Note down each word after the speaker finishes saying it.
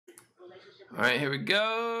All right, here we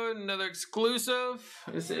go. Another exclusive.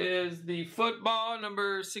 This is the football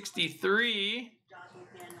number 63.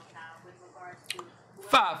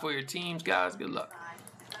 5 for your teams, guys. Good luck.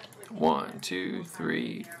 1, 2,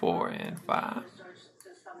 3, 4, and 5.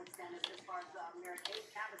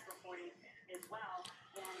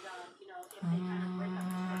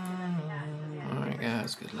 All right,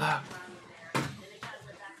 guys. Good luck.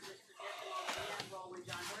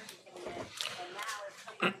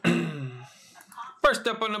 First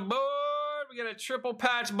up on the board, we got a triple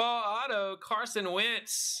patch ball auto, Carson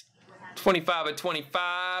Wentz. 25 of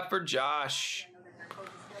 25 for Josh.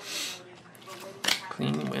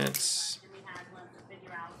 Clean Wentz.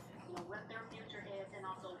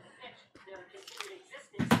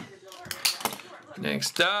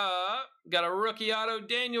 Next up, got a rookie auto,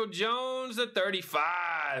 Daniel Jones at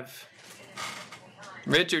 35.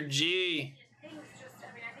 Richard G.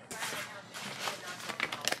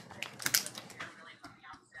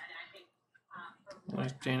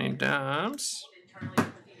 Nice Danny Dimes.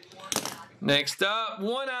 Next up,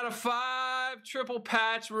 1 out of 5, triple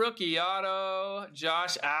patch rookie auto,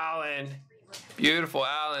 Josh Allen. Beautiful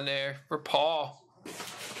Allen there for Paul.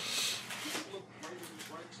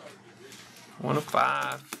 1 of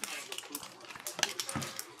 5.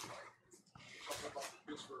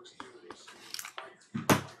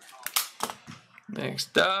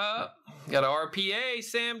 Next up, got an RPA,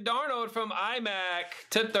 Sam Darnold from iMac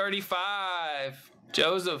to 35.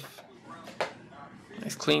 Joseph.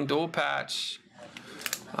 Nice clean dual patch.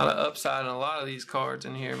 A lot of upside in a lot of these cards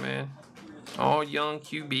in here, man. All young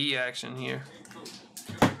QB action here.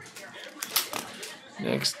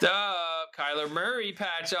 Next up, Kyler Murray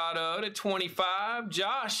patch auto to 25.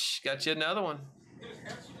 Josh, got you another one.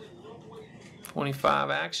 25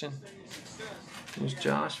 action. There's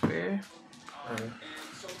Josh Fair.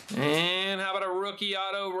 And how about a rookie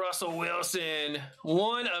auto, Russell Wilson?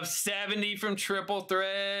 1 of 70 from Triple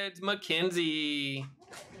Threads, McKenzie.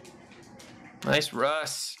 Nice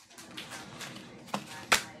Russ.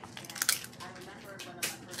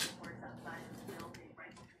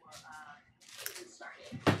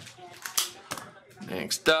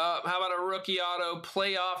 Next up, how about a rookie auto,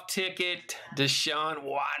 playoff ticket, Deshaun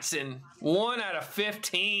Watson. 1 out of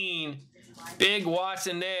 15. Big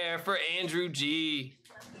Watson there for Andrew G.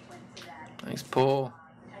 Nice pull.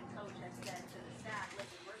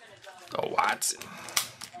 Oh, Watson.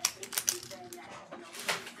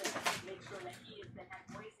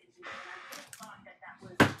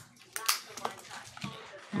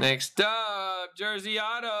 Next up, jersey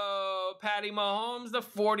auto, Patty Mahomes, the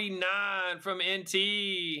 49 from NT.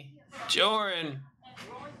 Joran.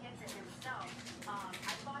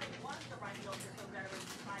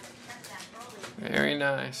 Very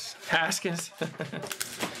nice. Haskins.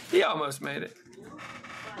 He almost made it.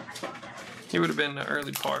 He would have been in the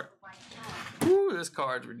early part. Ooh, this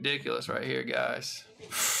card's ridiculous right here, guys.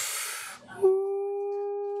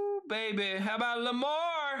 Ooh, baby. How about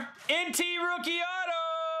Lamar? NT rookie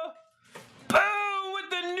auto. Boom, with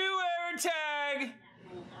the new error tag.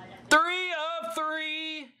 3 of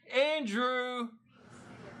 3. Andrew.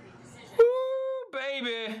 Ooh,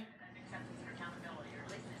 baby.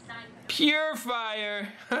 Pure fire.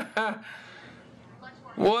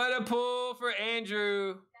 What a pull for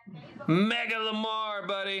Andrew. Mega Lamar,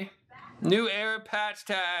 buddy. New era patch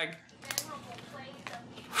tag.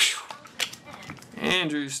 Whew.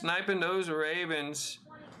 Andrew sniping those Ravens.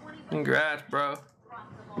 Congrats, bro.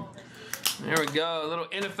 There we go. A little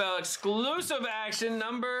NFL exclusive action,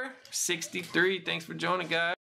 number 63. Thanks for joining, guys.